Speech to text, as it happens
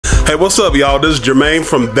Hey, what's up, y'all? This is Jermaine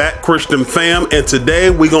from That Christian Fam, and today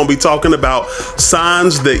we're going to be talking about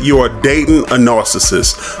signs that you are dating a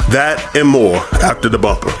narcissist. That and more after the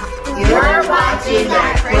bumper. You're watching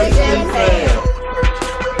That Christian Fam.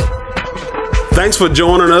 Thanks for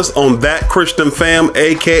joining us on That Christian Fam,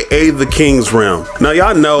 aka The King's Realm. Now,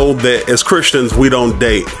 y'all know that as Christians, we don't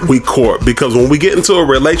date, we court, because when we get into a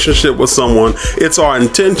relationship with someone, it's our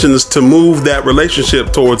intentions to move that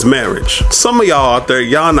relationship towards marriage. Some of y'all out there,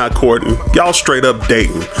 y'all not courting, y'all straight up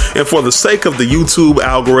dating. And for the sake of the YouTube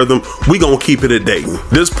algorithm, we gonna keep it at dating.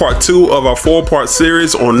 This is part 2 of our 4-part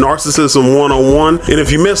series on Narcissism 101. And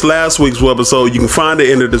if you missed last week's episode, you can find it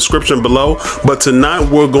in the description below. But tonight,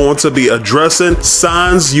 we're going to be addressing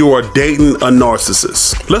signs you are dating a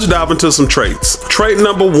narcissist. Let's dive into some traits. Trait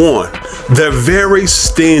number 1, they're very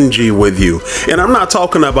stingy with you. And I'm not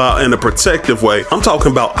talking about in a protective way. I'm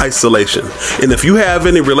talking about isolation. And if you have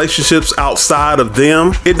any relationships outside of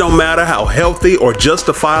them, it don't matter how healthy or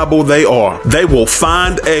justifiable they are. They will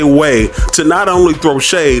find a way to not only throw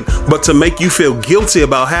shade, but to make you feel guilty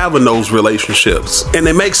about having those relationships. And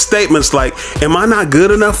they make statements like, am I not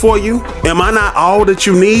good enough for you? Am I not all that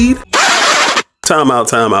you need? Time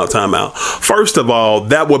out. First of all,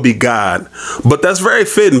 that would be God. But that's very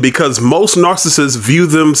fitting because most narcissists view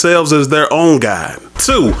themselves as their own God.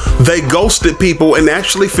 2, they ghosted people and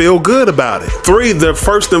actually feel good about it. 3, they're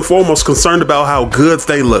first and foremost concerned about how good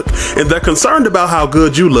they look. And they're concerned about how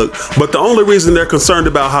good you look, but the only reason they're concerned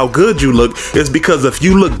about how good you look is because if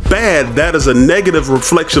you look bad, that is a negative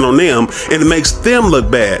reflection on them and it makes them look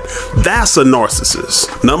bad. That's a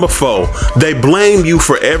narcissist. Number 4, they blame you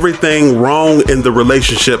for everything wrong in the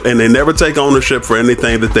relationship and they never take ownership for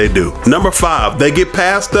anything that they do. Number 5, they get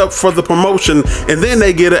passed up for the promotion and then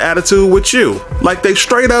they get an attitude with you. Like they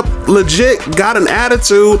straight up legit got an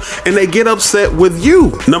attitude and they get upset with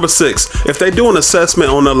you. Number 6, if they do an assessment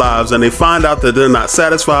on their lives and they find out that they're not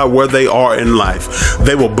satisfied where they are in life,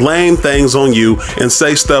 they will blame things on you and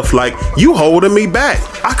say stuff like, you holding me back.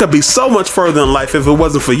 I could be so much further in life if it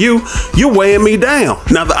wasn't for you. You're weighing me down.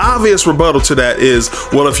 Now, the obvious rebuttal to that is,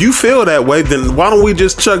 well, if you feel that way, then why don't we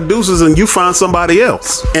just chuck deuces and you find somebody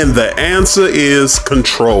else? And the answer is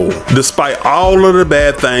control. Despite all of the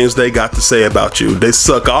bad things they got to say about you, they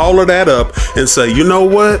suck all of that up and say, you know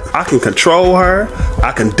what? I can control her.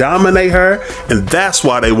 I can dominate her. And that's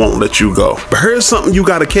why they won't let you go. But here's something you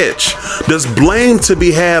got to catch. There's blame to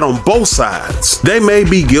be had on both sides. They may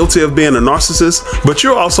be guilty of being a narcissist, but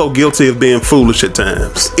you're also guilty of being foolish at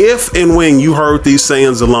times. If and when you heard these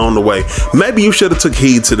sayings along the way, maybe you should have took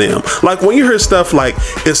heed to them. Like when you hear stuff like,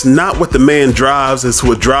 it's not what the man drives, it's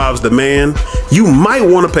what drives the man, you might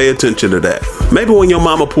want to pay attention to that. Maybe when your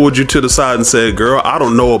mama pulled you to the side and said, girl, I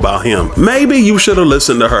don't know about him, maybe you should have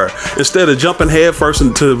listened to her instead of jumping headfirst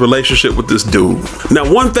into a relationship with this dude.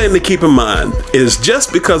 Now, one thing to keep in mind is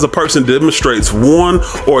just because a person demonstrates 1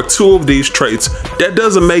 or 2 of these traits, that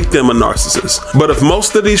doesn't make them a narcissist. But if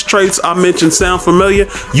most of these traits I mentioned sound familiar,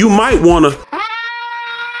 you might want to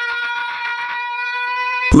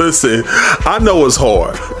listen. I know it's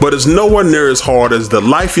hard, but it's nowhere near as hard as the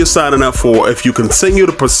life you're signing up for if you continue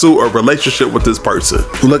to pursue a relationship with this person.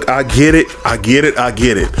 Look, I get it.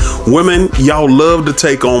 Women, y'all love to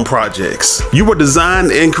take on projects. You were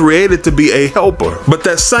designed and created to be a helper, but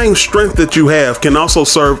that same strength that you have can also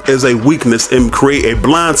serve as a weakness and create a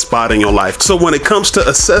blind spot in your life. So when it comes to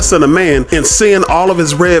assessing a man and seeing all of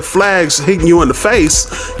his red flags hitting you in the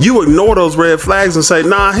face, you ignore those red flags and say,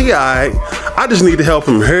 nah, he all right. I just need to help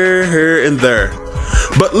him here, and there.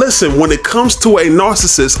 But listen, when it comes to a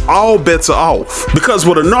narcissist, all bets are off. Because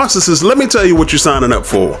with a narcissist, let me tell you what you're signing up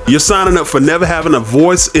for. You're signing up for never having a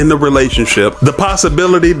voice in the relationship, the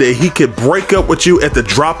possibility that he could break up with you at the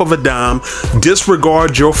drop of a dime,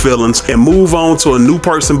 disregard your feelings, and move on to a new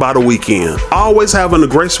person by the weekend. Always having to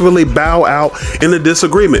gracefully bow out in a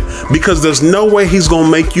disagreement, because there's no way he's gonna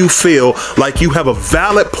make you feel like you have a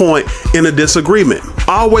valid point in a disagreement.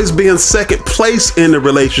 Always being second place in the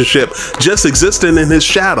relationship, just existing in his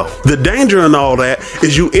shadow. The danger in all that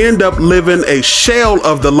is you end up living a shell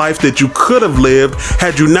of the life that you could have lived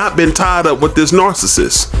had you not been tied up with this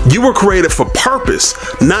narcissist. You were created for purpose,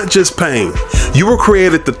 not just pain. You were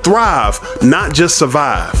created to thrive, not just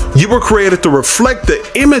survive. You were created to reflect the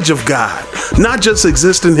image of God, not just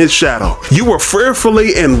exist in his shadow. You were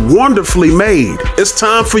fearfully and wonderfully made. It's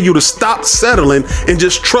time for you to stop settling and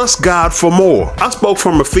just trust God for more. I spoke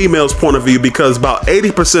from a female's point of view because about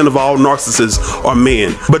 80% of all narcissists are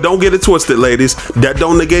men. But don't get it twisted, ladies. That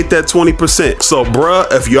don't negate that 20%. So,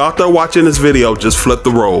 bruh, if you're out there watching this video, just flip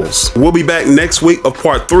the roles. We'll be back next week of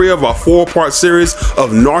part 3 of our 4-part series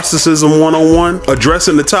of Narcissism 101,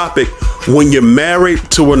 addressing the topic, when you're married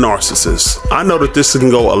to a narcissist. I know that this can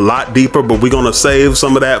go a lot deeper, but we're going to save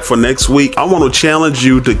some of that for next week. I want to challenge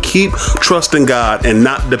you to keep trusting God and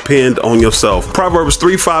not depend on yourself. Proverbs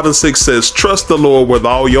 3, 5, and 6 says, trust the Lord with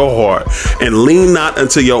all your heart and lean not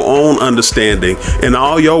unto your own understanding. In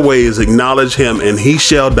all your ways acknowledge him and he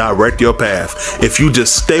shall direct your path. If you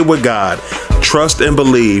just stay with God, trust and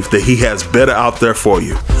believe that he has better out there for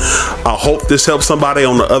you. I hope this helps somebody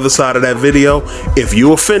on the other side of that video. If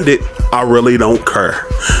you offended, I really don't care.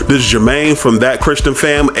 This is Jermaine from That Christian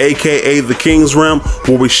Fam, aka The King's Realm,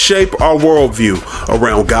 where we shape our worldview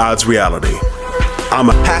around God's reality.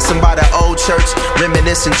 Passing by the old church,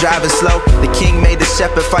 reminiscing, driving slow. The king made the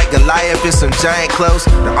shepherd fight Goliath in some giant clothes.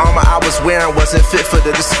 The armor I was wearing wasn't fit for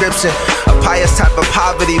the description. A pious type of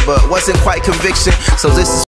poverty, but wasn't quite conviction. So this is